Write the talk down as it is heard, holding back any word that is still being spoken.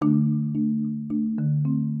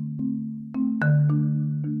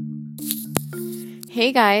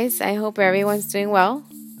Hey guys, I hope everyone's doing well.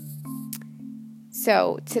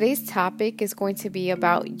 So, today's topic is going to be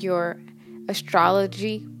about your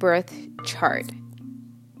astrology birth chart.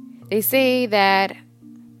 They say that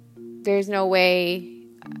there's no way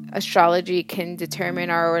astrology can determine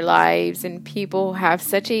our lives, and people have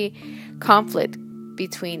such a conflict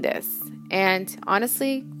between this. And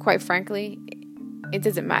honestly, quite frankly, it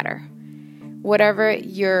doesn't matter. Whatever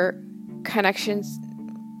your connections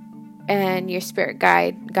and your spirit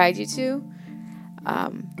guide you to,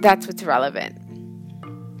 that's what's relevant.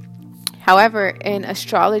 However, in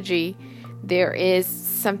astrology, there is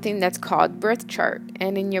something that's called birth chart.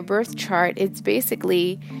 And in your birth chart, it's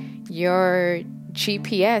basically your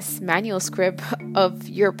GPS manual script of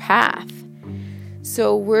your path.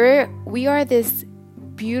 So we are this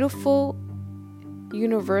beautiful,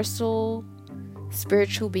 universal,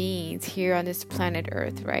 spiritual beings here on this planet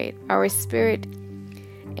Earth, right? Our spirit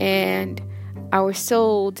and our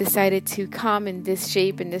soul decided to come in this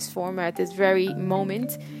shape, in this form, at this very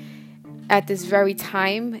moment, at this very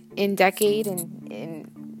time, in decade, and in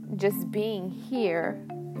just being here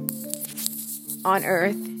on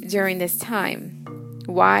Earth during this time.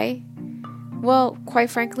 Why? Well, quite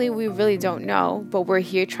frankly, we really don't know, but we're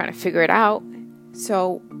here trying to figure it out.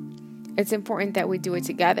 So it's important that we do it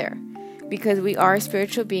together, because we are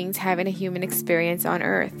spiritual beings having a human experience on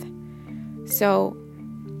Earth. So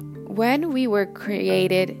when we were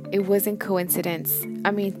created, it wasn't coincidence.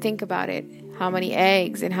 I mean, think about it. How many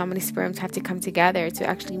eggs and how many sperms have to come together to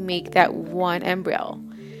actually make that one embryo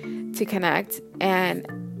to connect and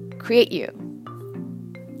create you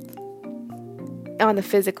on the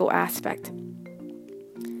physical aspect.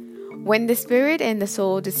 When the spirit and the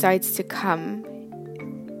soul decides to come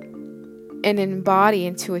and embody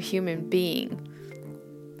into a human being,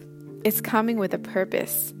 it's coming with a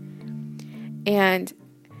purpose. And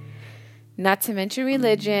not to mention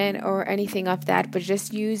religion or anything of that, but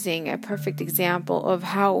just using a perfect example of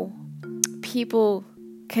how people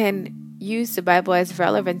can use the Bible as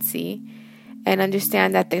relevancy and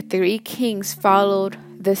understand that the three kings followed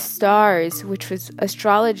the stars, which was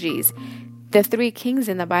astrologies. The three kings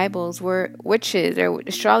in the Bibles were witches or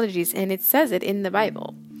astrologies, and it says it in the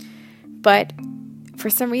Bible. But for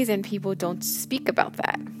some reason, people don't speak about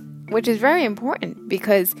that, which is very important,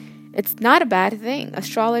 because it's not a bad thing.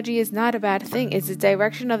 Astrology is not a bad thing. It's the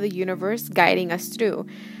direction of the universe guiding us through,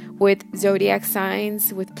 with zodiac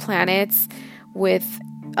signs, with planets, with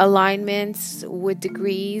alignments, with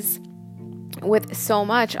degrees, with so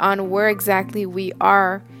much on where exactly we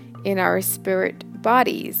are in our spirit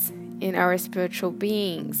bodies, in our spiritual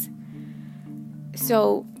beings.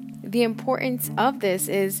 So the importance of this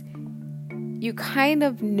is you kind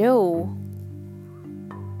of know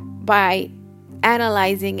by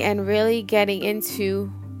analyzing and really getting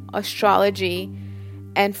into astrology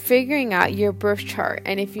and figuring out your birth chart.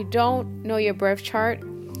 And if you don't know your birth chart,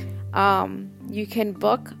 you can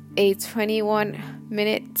book a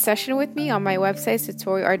 21-minute session with me on my website,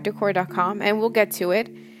 satoriartdecor.com, and we'll get to it.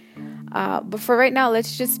 But for right now,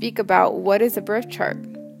 let's just speak about what is a birth chart.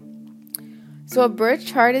 So a birth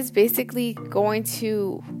chart is basically going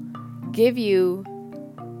to give you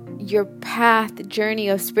your path, journey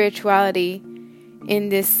of spirituality in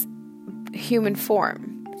this human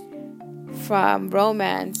form, from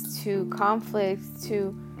romance to conflict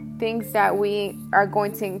to things that we are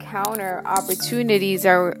going to encounter, opportunities,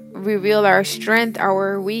 reveal our strength,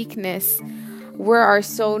 our weakness, where our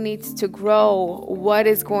soul needs to grow, what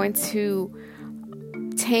is going to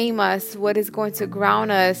tame us, what is going to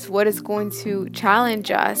ground us, what is going to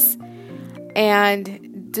challenge us, and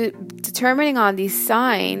determining on these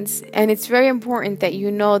signs. And it's very important that you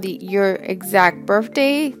know your exact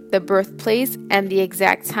birthday, the birthplace, and the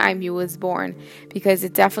exact time you was born, because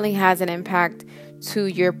it definitely has an impact to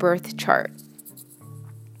your birth chart.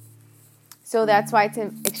 So that's why it's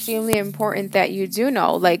extremely important that you do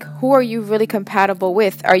know, like, who are you really compatible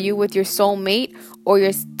with? Are you with your soulmate or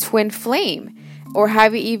your twin flame? Or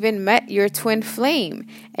have you even met your twin flame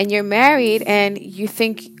and you're married and you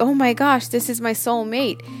think, oh my gosh, this is my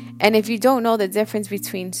soulmate? And if you don't know the difference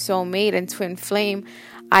between soulmate and twin flame,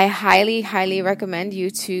 I highly, highly recommend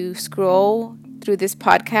you to scroll through this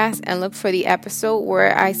podcast and look for the episode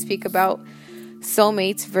where I speak about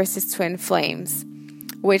soulmates versus twin flames,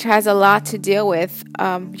 which has a lot to deal with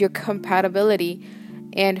your compatibility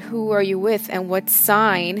and who are you with and what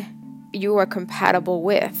sign you are compatible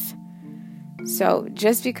with. So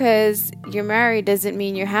just because you're married doesn't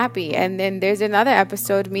mean you're happy. And then there's another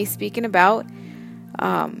episode, me speaking about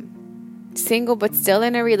single but still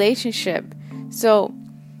in a relationship. So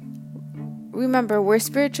remember, we're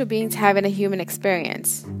spiritual beings having a human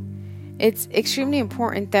experience. it's extremely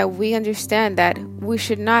important that we understand that we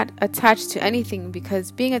should not attach to anything,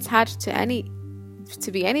 because being attached to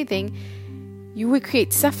anything, you would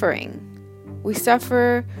create suffering. We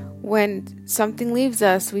suffer when something leaves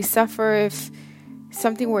us. We suffer if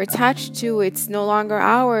something we're attached to, it's no longer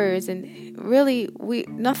ours, and really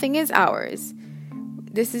nothing is ours.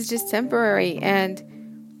 This is just temporary. And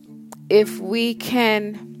if we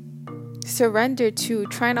can surrender to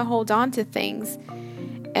trying to hold on to things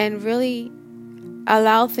and really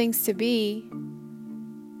allow things to be,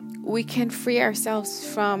 we can free ourselves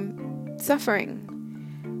from suffering.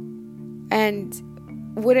 And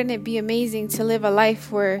wouldn't it be amazing to live a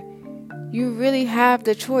life where you really have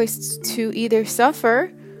the choice to either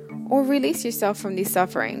suffer or release yourself from these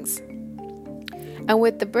sufferings? And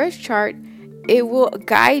with the birth chart, it will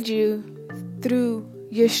guide you through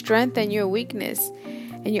your strength and your weakness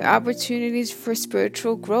and your opportunities for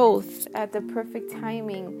spiritual growth at the perfect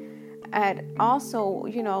timing. And also,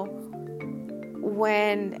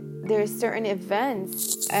 when there's certain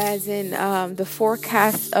events, as in the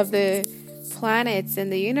forecast of the planets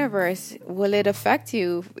in the universe, will it affect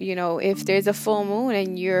you? If there's a full moon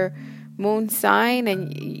and your moon sign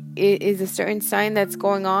and it is a certain sign that's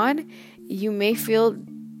going on, you may feel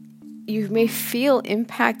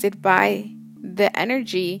impacted by the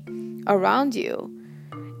energy around you.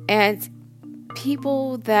 And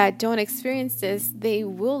people that don't experience this, they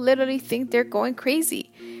will literally think they're going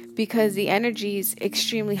crazy because the energy is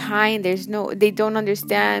extremely high, and they don't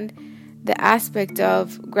understand the aspect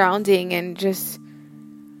of grounding and just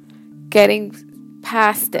getting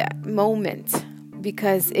past that moment,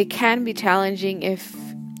 because it can be challenging if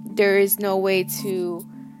there is no way to,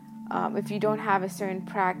 if you don't have a certain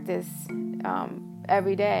practice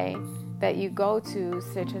every day that you go to,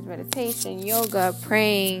 such as meditation, yoga,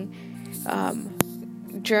 praying,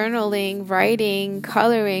 journaling, writing,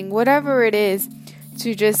 coloring, whatever it is,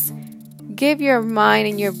 to just give your mind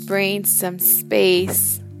and your brain some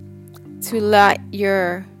space to let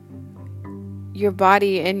your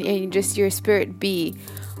body and just your spirit be,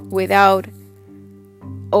 without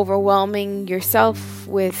overwhelming yourself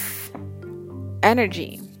with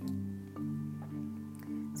energy.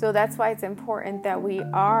 So that's why it's important that we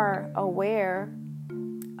are aware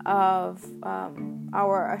of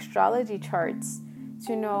our astrology charts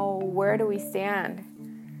to know where do we stand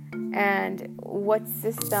and what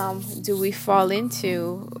system do we fall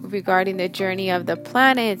into regarding the journey of the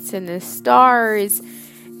planets and the stars,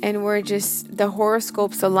 and where just the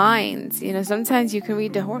horoscopes aligns. Sometimes you can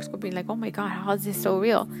read the horoscope and be like, oh my God, how is this so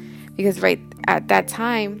real? Because right at that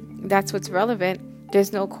time, that's what's relevant.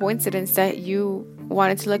 There's no coincidence that you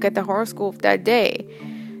wanted to look at the horoscope that day.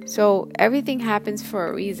 So everything happens for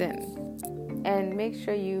a reason. And make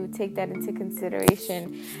sure you take that into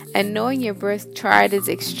consideration. And knowing your birth chart is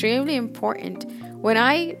extremely important. When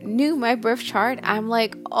I knew my birth chart, I'm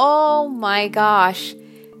like, oh my gosh,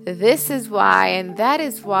 this is why, and that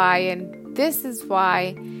is why, and this is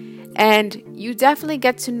why. And you definitely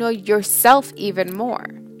get to know yourself even more.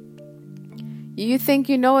 You think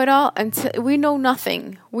you know it all until we know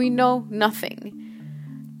nothing. We know nothing.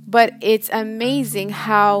 But it's amazing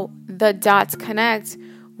how the dots connect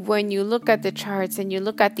when you look at the charts and you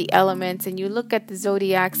look at the elements and you look at the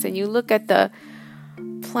zodiacs and you look at the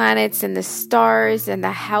planets and the stars and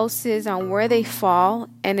the houses on where they fall.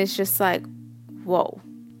 And it's just like, whoa,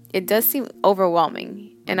 it does seem overwhelming.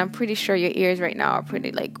 And I'm pretty sure your ears right now are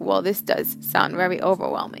pretty like, well, this does sound very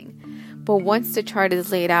overwhelming. But once the chart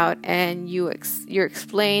is laid out and you're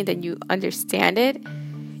explained and you understand it,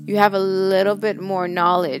 you have a little bit more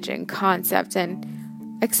knowledge and concept and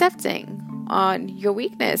accepting on your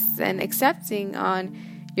weakness and accepting on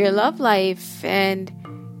your love life and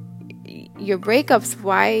your breakups,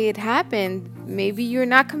 why it happened. Maybe you're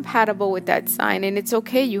not compatible with that sign, and it's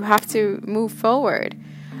okay. You have to move forward.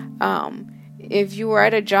 If you are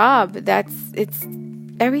at a job,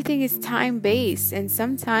 everything is time-based, and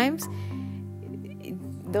sometimes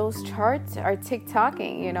those charts are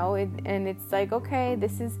tick-tocking, and it's like, okay,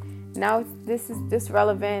 this is this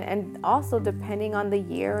relevant. And also, depending on the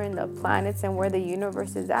year and the planets and where the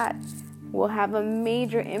universe is at, will have a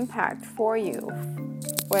major impact for you,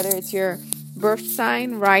 whether it's your birth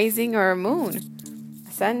sign, rising, or moon,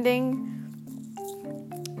 ascending,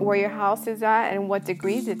 where your house is at and what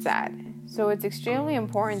degrees it's at. So it's extremely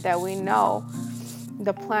important that we know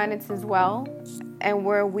the planets as well and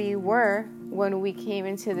where we were when we came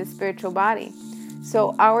into the spiritual body.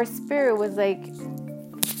 So our spirit was like,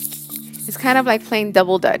 it's kind of like playing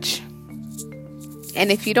double dutch.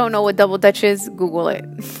 And if you don't know what double dutch is, Google it.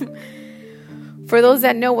 For those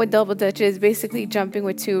that know what double dutch is, basically jumping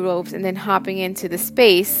with 2 ropes and then hopping into the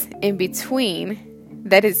space in between.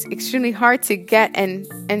 That is extremely hard to get,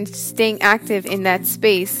 and staying active in that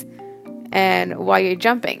space and while you're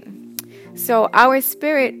jumping. So our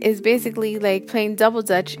spirit is basically like playing double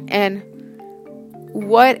dutch, and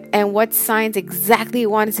what signs exactly you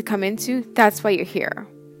wanted to come into, that's why you're here.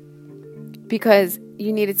 Because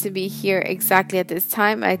you needed to be here exactly at this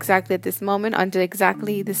time, exactly at this moment, under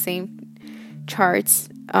exactly the same charts,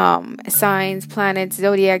 signs, planets,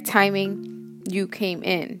 zodiac timing. You came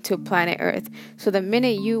in to planet Earth. So the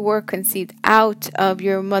minute you were conceived out of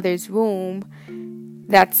your mother's womb,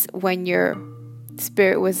 that's when your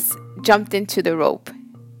spirit was jumped into the rope,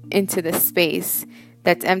 into the space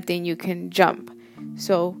that's empty and you can jump.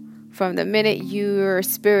 So from the minute your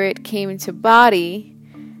spirit came into body,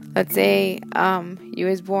 let's say you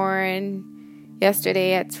was born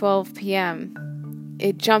yesterday at 12 p.m.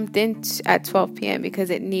 It jumped in at 12 p.m. because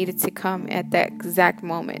it needed to come at that exact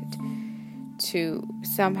moment to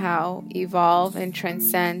somehow evolve and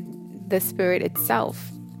transcend the spirit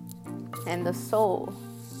itself and the soul.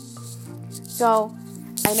 So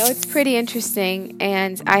I know it's pretty interesting,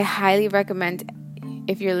 and I highly recommend,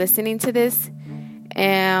 if you're listening to this,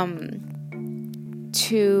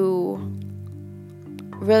 to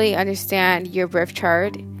really understand your birth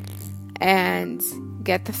chart and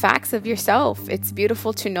get the facts of yourself. It's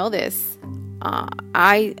beautiful to know this.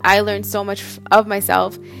 I learned so much of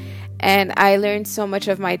myself, and I learned so much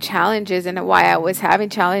of my challenges and why I was having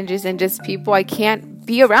challenges, and just people I can't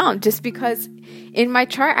be around just because in my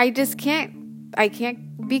chart I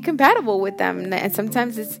can't be compatible with them. And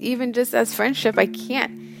sometimes it's even just as friendship, I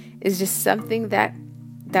can't. It's just something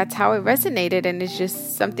that's how it resonated, and it's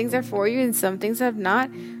just some things are for you and some things have not.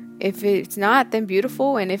 If it's not, then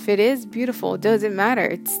beautiful, and if it is, beautiful. It doesn't matter.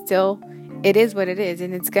 It is what it is,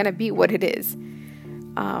 and it's gonna be what it is.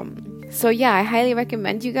 So yeah, I highly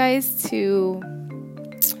recommend you guys to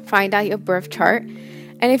find out your birth chart.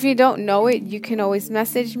 And if you don't know it, you can always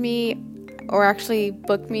message me or actually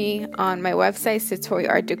book me on my website, Satori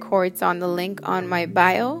Art Decor. It's on the link on my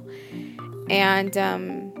bio. And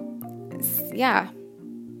yeah,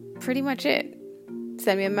 pretty much it.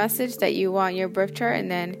 Send me a message that you want your birth chart, and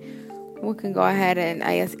then we can go ahead and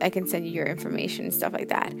I can send you your information and stuff like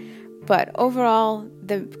that. But overall,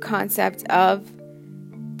 the concept of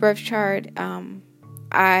birth chart,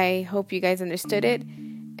 I hope you guys understood it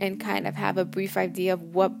and kind of have a brief idea of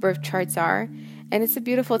what birth charts are. And it's a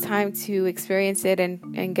beautiful time to experience it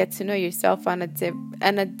and get to know yourself on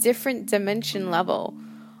a different dimension level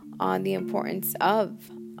on the importance of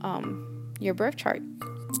your birth chart.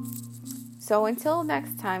 So until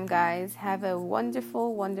next time, guys, have a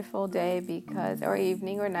wonderful, wonderful day, or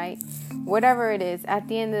evening or night, whatever it is. At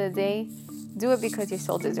the end of the day, do it because your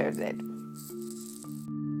soul deserves it.